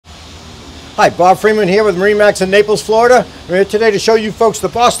Hi, Bob Freeman here with MarineMax in Naples, Florida. We're here today to show you folks the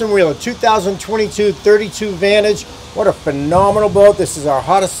Boston Whaler 2022 32 Vantage. What a phenomenal boat. This is our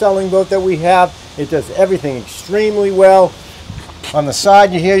hottest selling boat that we have. It does everything extremely well. On the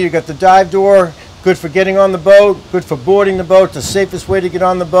side you got the dive door. Good for getting on the boat, good for boarding the boat. It's the safest way to get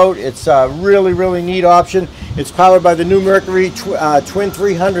on the boat. It's a really neat option. It's powered by the new Mercury twin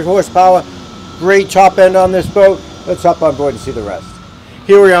 300 horsepower. Great top end on this boat. Let's hop on board and see the rest.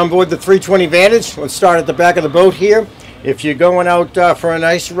 Here we are on board the 320 Vantage. Let's start at the back of the boat here. If you're going out for a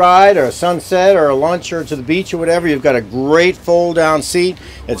nice ride or a sunset or a lunch or to the beach or whatever, you've got a great fold down seat.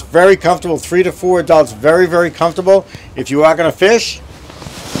 It's very comfortable, 3 to 4 adults, very comfortable. If you are going to fish,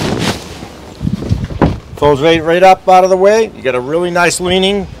 folds right up out of the way. You got a really nice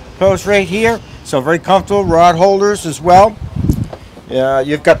leaning post right here, so very comfortable. Rod holders as well.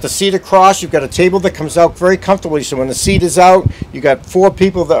 You've got the seat across. You've got a table that comes out very comfortably, so when the seat is out, you got 4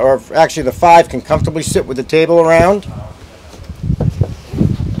 people that are actually the 5 can comfortably sit with the table around.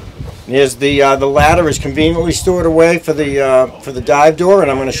 Here's the ladder is conveniently stored away for the dive door, and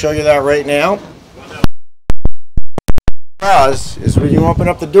I'm going to show you that right now. Is when you open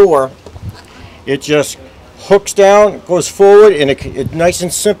up the door, it just hooks down, goes forward, and it's nice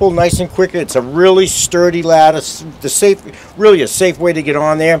and simple, nice and quick. It's a really sturdy ladder. Really a safe way to get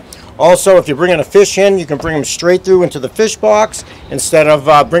on there. Also, if you're bringing a fish in, you can bring them straight through into the fish box instead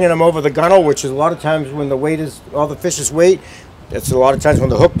of bringing them over the gunnel, which is a lot of times when the weight is all the fish's weight. It's a lot of times when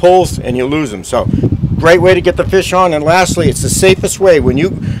the hook pulls and you lose them. So great way to get the fish on. And lastly, it's the safest way. When you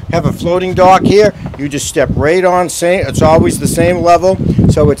have a floating dock here, you just step right on. It's always the same level.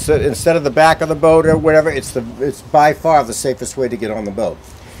 So it's instead of the back of the boat or whatever, it's by far the safest way to get on the boat.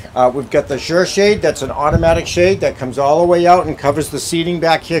 We've got the Sure Shade. That's an automatic shade that comes all the way out and covers the seating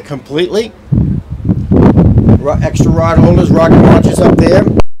back here completely. Extra rod holders, rocket launchers up there.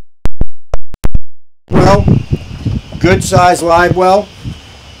 Well, good size live well.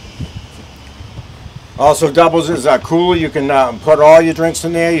 Also doubles as a cooler. You can put all your drinks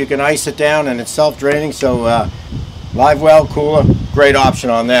in there. You can ice it down, and it's self-draining. So live well, cooler, great option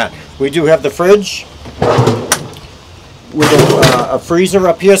on that. We do have the fridge with a freezer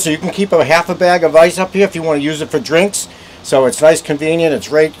up here, so you can keep a half a bag of ice up here if you want to use it for drinks. So it's nice, convenient. It's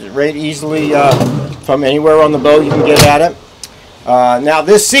right easily from anywhere on the boat you can get at it. Now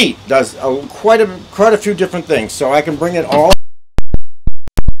this seat does quite a few different things. So I can bring it all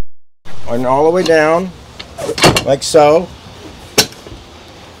the way down, like so.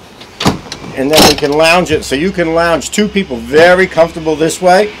 And then we can lounge it, so you can lounge 2 people very comfortable this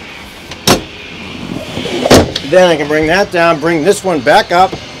way. Then I can bring that down, bring this one back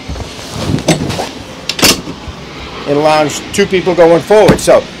up, and lounge 2 people going forward.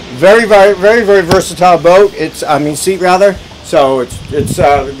 So very versatile boat. Seat rather. So it's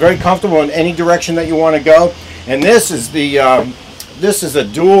very comfortable in any direction that you want to go. And this is a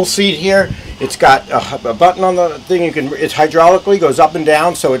dual seat here. It's got a button on the thing. It's hydraulically goes up and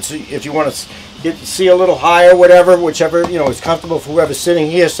down. So it's if you want to see a little higher, whichever is comfortable for whoever's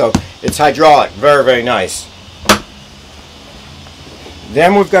sitting here. So it's hydraulic, very nice.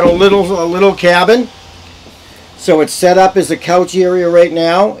 Then we've got a little cabin. So it's set up as a couch area right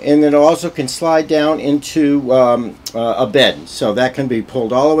now, and then it also can slide down into a bed. So that can be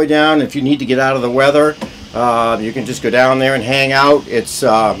pulled all the way down. If you need to get out of the weather, you can just go down there and hang out. It's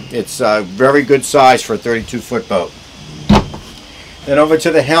a very good size for a 32-foot boat. Then over to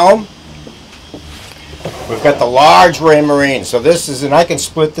the helm, we've got the large Ray Marine. So this is, and I can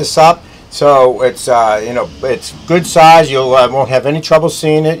split this up. So it's it's good size. You won't have any trouble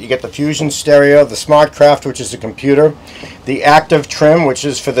seeing it. You get the Fusion stereo, the Smart Craft, which is a computer, the Active Trim, which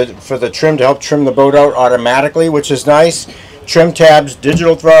is for the trim to help trim the boat out automatically, which is nice. Trim tabs,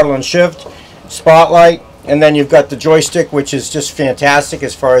 digital throttle and shift, spotlight, and then you've got the joystick, which is just fantastic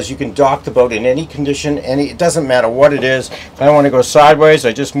as far as you can dock the boat in any condition. It doesn't matter what it is. If I want to go sideways,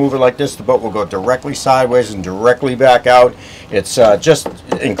 I just move it like this. The boat will go directly sideways and directly back out. It's just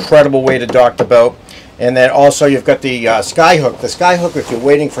an incredible way to dock the boat. And then also you've got the Skyhook. The Skyhook, if you're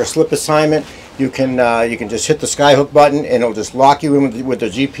waiting for a slip assignment, you can just hit the Skyhook button and it'll just lock you in with the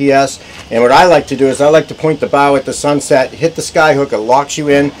GPS. And what I like to do is I like to point the bow at the sunset, hit the Skyhook, it locks you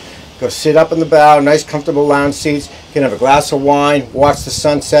in. Go sit up in the bow, nice comfortable lounge seats. You can have a glass of wine, watch the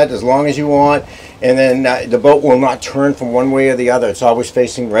sunset as long as you want, and then the boat will not turn from one way or the other. It's always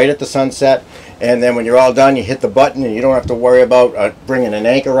facing right at the sunset, and then when you're all done, you hit the button and you don't have to worry about bringing an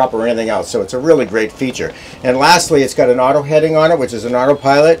anchor up or anything else. So it's a really great feature. And lastly, it's got an auto heading on it, which is an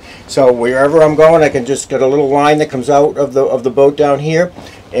autopilot. So wherever I'm going, I can just get a little line that comes out of the boat down here.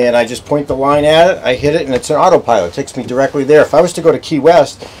 and I just point the line at it, I hit it, and it's an autopilot. It takes me directly there. If I was to go to Key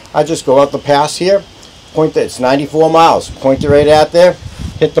West, I just go out the pass here, point it, it's 94 miles, point it right out there,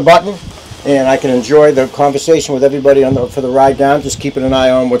 hit the button, and I can enjoy the conversation with everybody for the ride down, just keeping an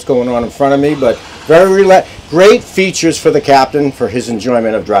eye on what's going on in front of me. But great features for the captain for his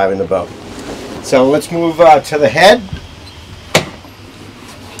enjoyment of driving the boat. So let's move to the head.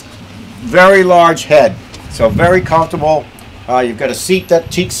 Very large head, so very comfortable. You've got a seat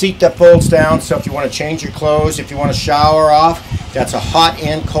that folds down, so if you want to change your clothes, if you want to shower off, that's a hot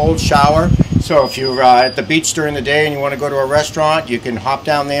and cold shower. So if you're at the beach during the day and you want to go to a restaurant, you can hop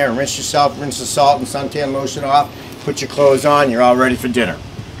down there and rinse yourself, rinse the salt and suntan lotion off, put your clothes on, you're all ready for dinner.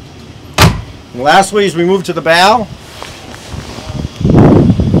 And lastly, as we move to the bow,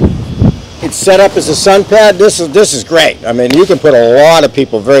 it's set up as a sun pad. This is great. I mean, you can put a lot of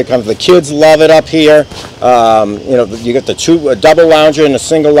people very comfortable. The kids love it up here. You know, you get a double lounger and a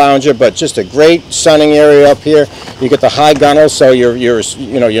single lounger, but just a great sunning area up here. You get the high gunnels, so you're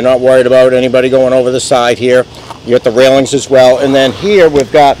not worried about anybody going over the side here. You get the railings as well, and then here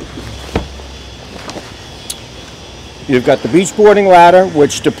you've got the beach boarding ladder,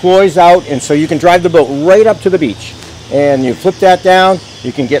 which deploys out, and so you can drive the boat right up to the beach. And you flip that down,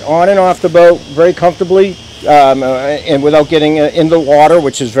 you can get on and off the boat very comfortably and without getting in the water,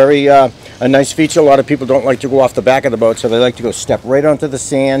 which is very a nice feature. A lot of people don't like to go off the back of the boat, so they like to go step right onto the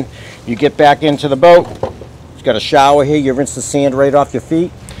sand. You get back into the boat, it's got a shower here, you rinse the sand right off your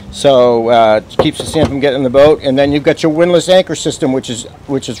feet, so it keeps the sand from getting in the boat. And then you've got your windlass anchor system, which is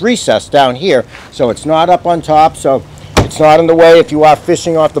recessed down here, so it's not up on top, so it's not in the way if you are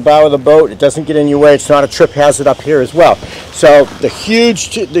fishing off the bow of the boat. It doesn't get in your way. It's not a trip hazard up here as well. So the huge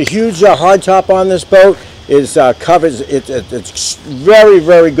hardtop on this boat is covers. It's very,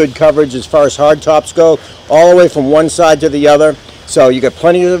 very good coverage as far as hardtops go, all the way from one side to the other. So you get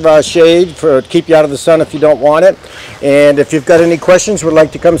plenty of shade to keep you out of the sun if you don't want it. And if you've got any questions, would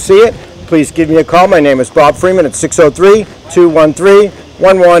like to come see it, please give me a call. My name is Bob Freeman at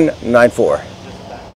 603-213-1194.